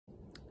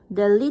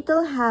The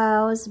Little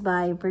House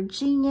by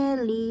Virginia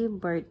Lee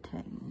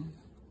Burton.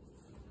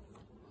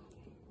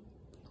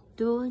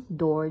 To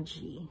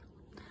Dorji.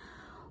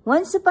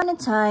 Once upon a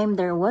time,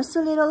 there was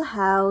a little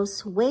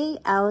house way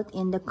out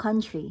in the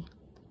country.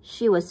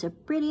 She was a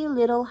pretty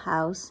little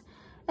house,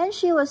 and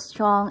she was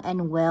strong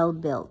and well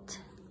built.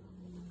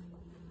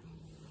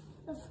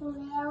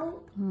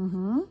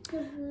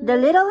 The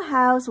little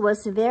house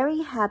was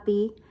very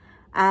happy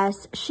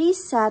as she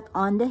sat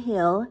on the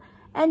hill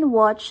and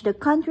watched the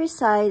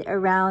countryside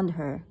around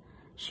her.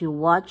 She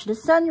watched the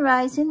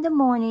sunrise in the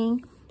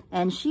morning,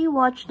 and she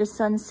watched the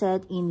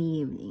sunset in the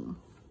evening.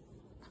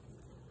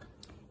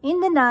 In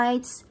the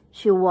nights,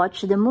 she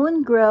watched the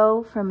moon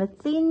grow from a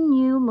thin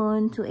new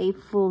moon to a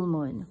full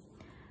moon,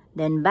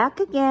 then back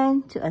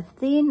again to a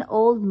thin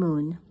old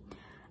moon.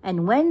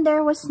 And when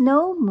there was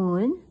no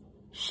moon,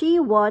 she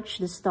watched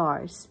the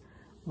stars.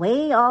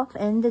 Way off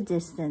in the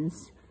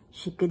distance,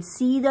 she could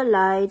see the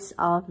lights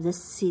of the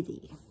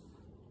city.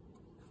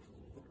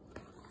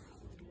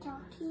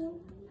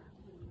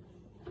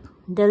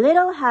 The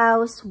little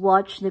house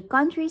watched the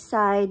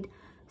countryside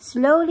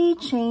slowly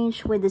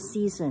change with the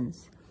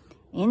seasons.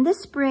 In the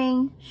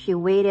spring, she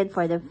waited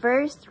for the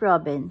first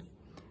robin.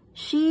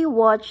 She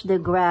watched the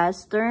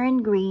grass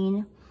turn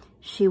green.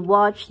 She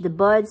watched the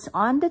buds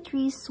on the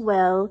trees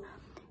swell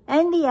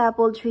and the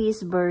apple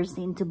trees burst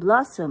into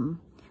blossom.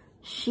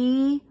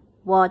 She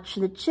watched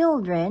the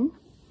children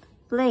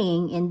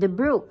playing in the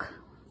brook.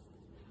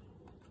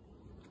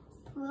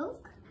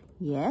 Brook?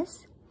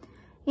 Yes.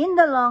 In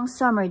the long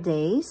summer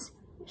days,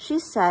 she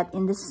sat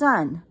in the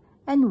sun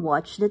and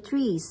watched the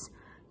trees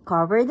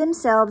cover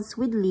themselves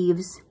with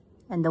leaves,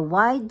 and the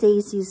white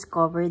daisies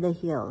cover the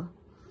hill.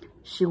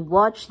 She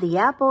watched the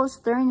apples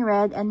turn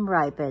red and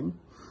ripen.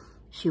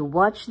 She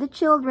watched the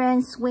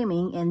children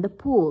swimming in the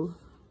pool.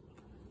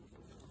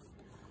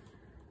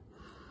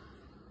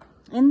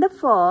 In the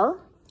fall,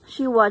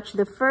 she watched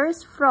the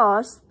first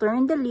frost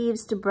turn the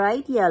leaves to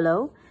bright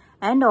yellow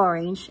and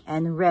orange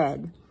and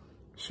red.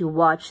 She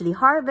watched the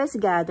harvest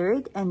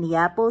gathered and the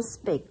apples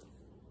picked.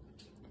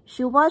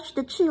 She watched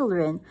the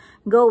children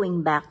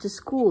going back to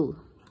school.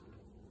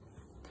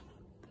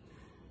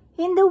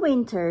 In the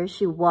winter,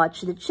 she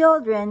watched the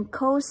children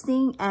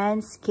coasting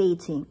and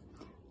skating.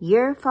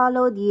 Year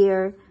followed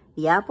year,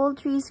 the apple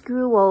trees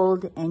grew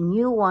old and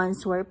new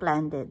ones were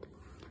planted.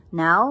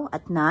 Now,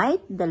 at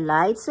night, the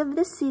lights of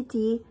the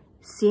city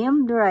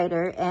seemed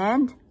brighter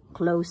and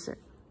closer.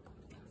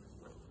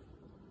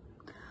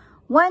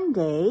 One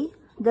day,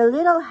 the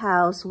little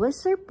house was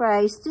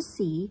surprised to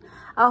see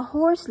a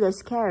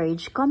horseless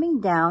carriage coming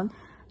down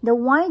the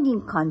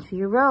winding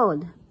country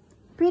road.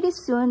 Pretty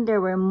soon,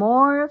 there were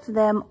more of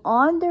them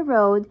on the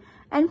road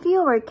and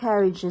fewer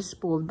carriages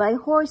pulled by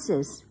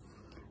horses.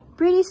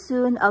 Pretty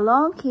soon,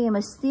 along came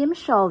a steam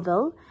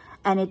shovel,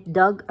 and it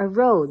dug a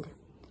road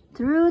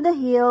through the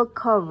hill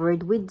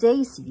covered with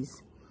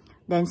daisies,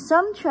 then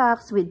some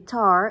tracks with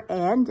tar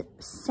and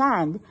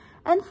sand,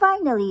 and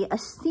finally a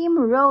steam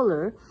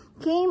roller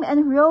came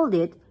and rolled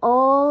it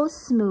all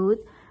smooth,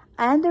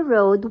 and the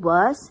road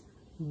was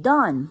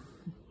done.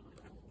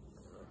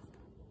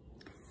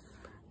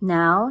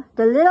 Now,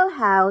 the little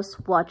house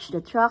watched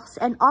the trucks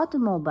and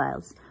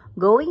automobiles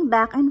going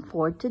back and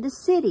forth to the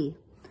city.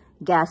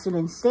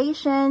 Gasoline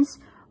stations,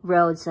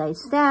 roadside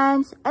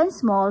stands, and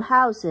small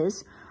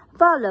houses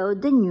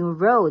followed the new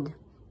road.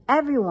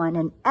 Everyone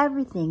and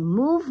everything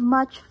moved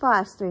much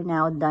faster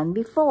now than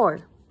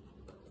before.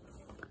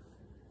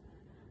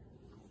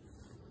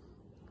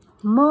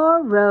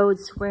 More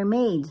roads were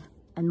made,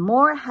 and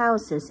more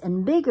houses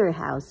and bigger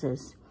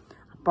houses,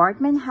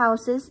 apartment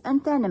houses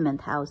and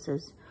tenement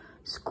houses,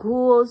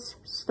 schools,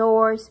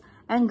 stores,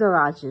 and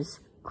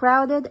garages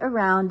crowded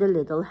around the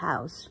little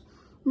house.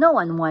 No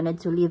one wanted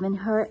to live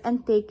in her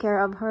and take care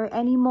of her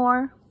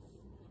anymore.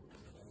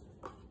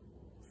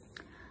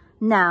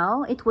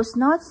 Now it was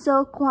not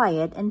so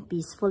quiet and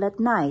peaceful at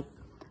night.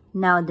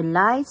 Now the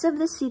lights of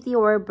the city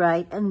were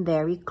bright and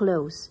very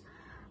close,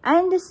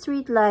 and the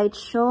street lights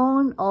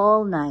shone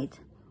all night.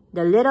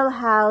 The little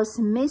house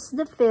missed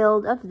the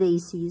field of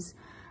daisies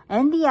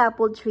and the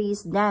apple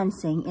trees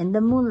dancing in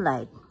the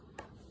moonlight.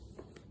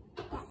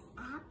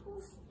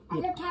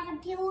 And the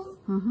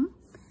caterpillar?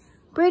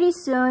 Pretty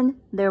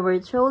soon, there were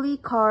trolley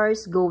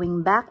cars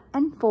going back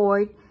and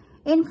forth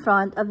in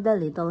front of the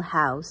little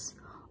house.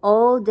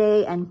 All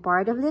day and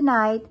part of the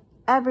night,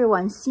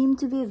 everyone seemed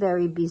to be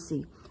very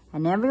busy,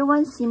 and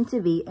everyone seemed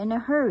to be in a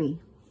hurry.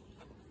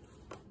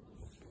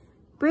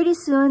 Pretty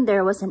soon,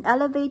 there was an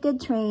elevated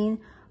train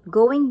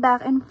going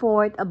back and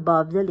forth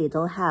above the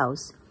little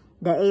house.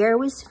 The air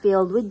was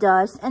filled with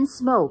dust and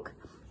smoke.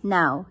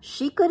 Now,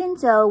 she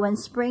couldn't tell when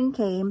spring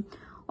came,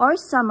 or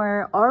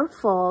summer, or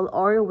fall,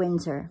 or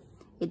winter.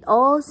 It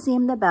all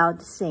seemed about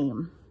the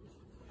same.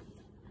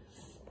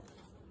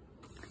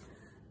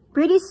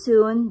 Pretty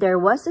soon, there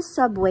was a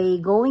subway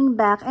going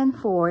back and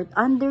forth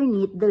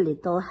underneath the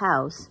little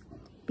house.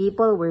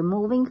 People were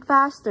moving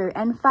faster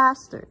and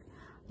faster.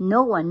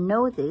 No one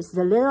noticed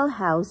the little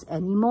house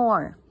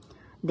anymore.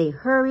 They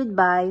hurried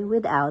by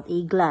without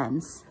a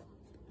glance.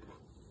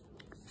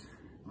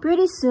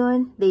 Pretty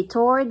soon, they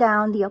tore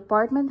down the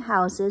apartment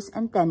houses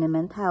and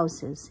tenement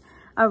houses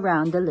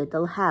around the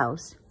little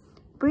house.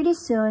 Pretty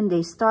soon,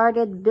 they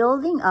started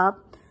building up.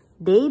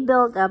 They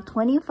built up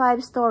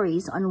 25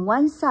 stories on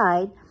one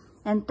side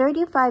and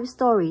 35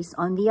 stories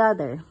on the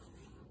other.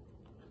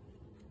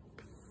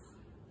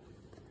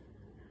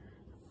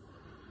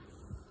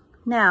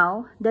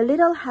 Now, the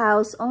little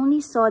house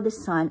only saw the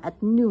sun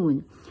at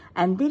noon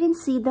and didn't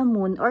see the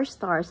moon or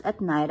stars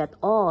at night at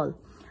all.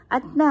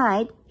 At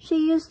night,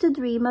 she used to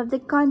dream of the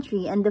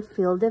country and the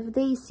field of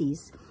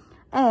daisies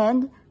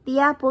and the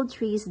apple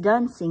trees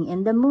dancing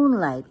in the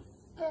moonlight.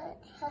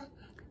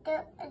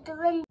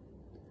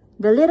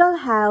 The little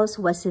house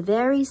was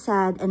very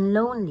sad and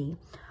lonely.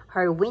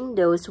 Her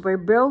windows were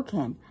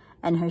broken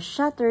and her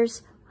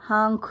shutters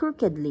hung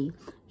crookedly.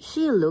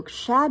 She looked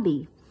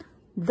shabby,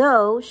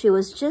 though she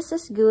was just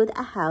as good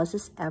a house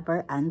as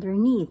ever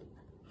underneath.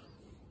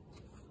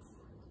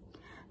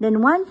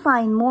 Then one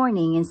fine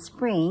morning in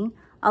spring,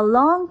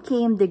 along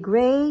came the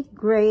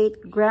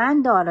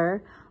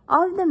great-great-granddaughter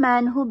of the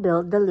man who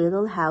built the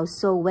little house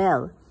so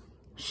well.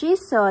 She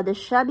saw the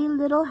shabby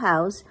little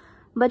house,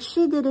 but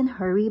she didn't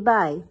hurry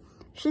by.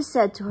 She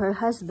said to her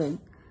husband,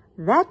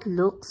 "That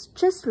looks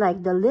just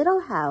like the little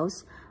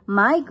house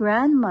my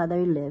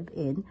grandmother lived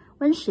in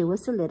when she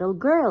was a little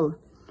girl.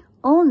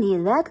 Only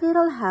that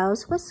little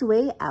house was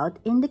way out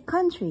in the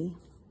country."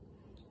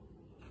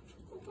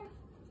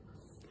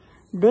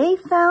 They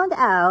found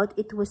out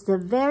it was the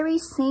very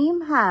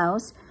same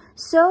house,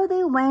 so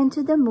they went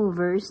to the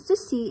movers to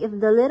see if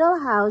the little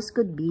house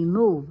could be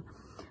moved.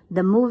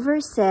 The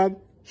movers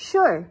said,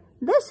 "Sure,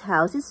 this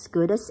house is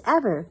good as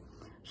ever.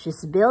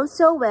 She's built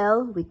so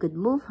well we could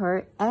move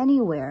her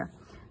anywhere."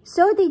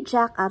 So they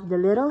jacked up the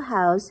little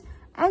house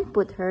and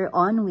put her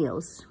on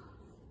wheels.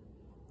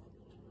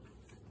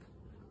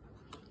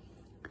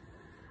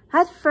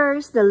 At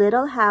first, the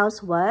little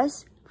house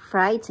was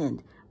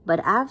frightened, but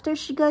after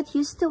she got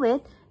used to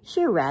it,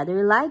 she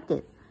rather liked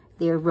it.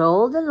 They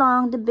rolled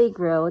along the big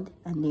road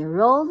and they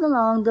rolled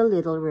along the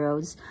little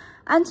roads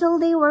until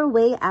they were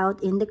way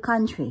out in the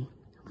country.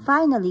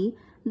 Finally,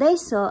 they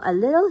saw a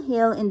little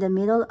hill in the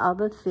middle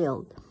of a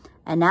field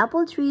and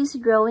apple trees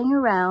growing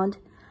around.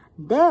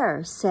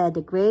 "There," said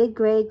the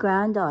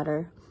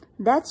great-great-granddaughter,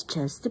 "that's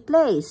just the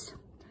place."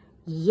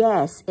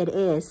 "Yes, it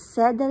is,"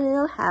 said the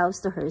little house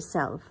to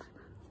herself.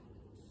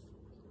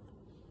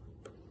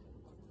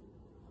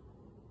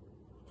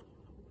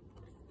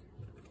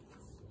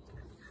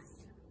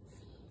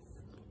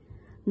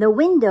 The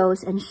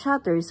windows and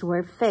shutters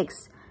were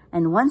fixed,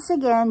 and once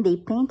again they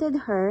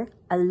painted her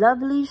a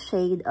lovely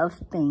shade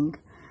of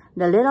pink.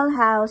 The little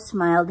house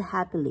smiled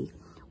happily.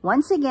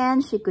 Once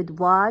again she could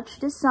watch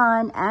the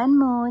sun and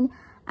moon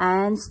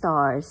and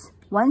stars.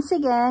 Once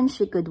again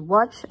she could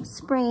watch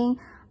spring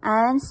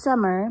and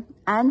summer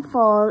and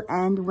fall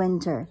and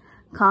winter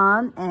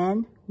come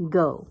and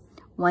go.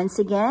 Once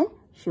again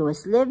she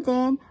was lived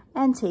in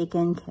and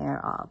taken care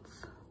of.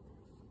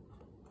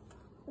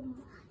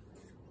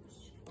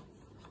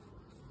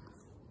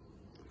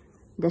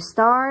 The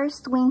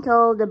stars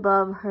twinkled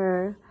above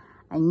her.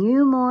 A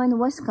new moon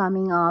was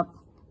coming up.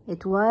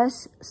 It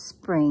was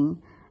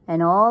spring,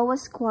 and all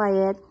was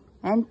quiet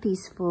and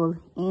peaceful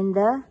in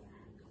the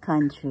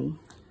country.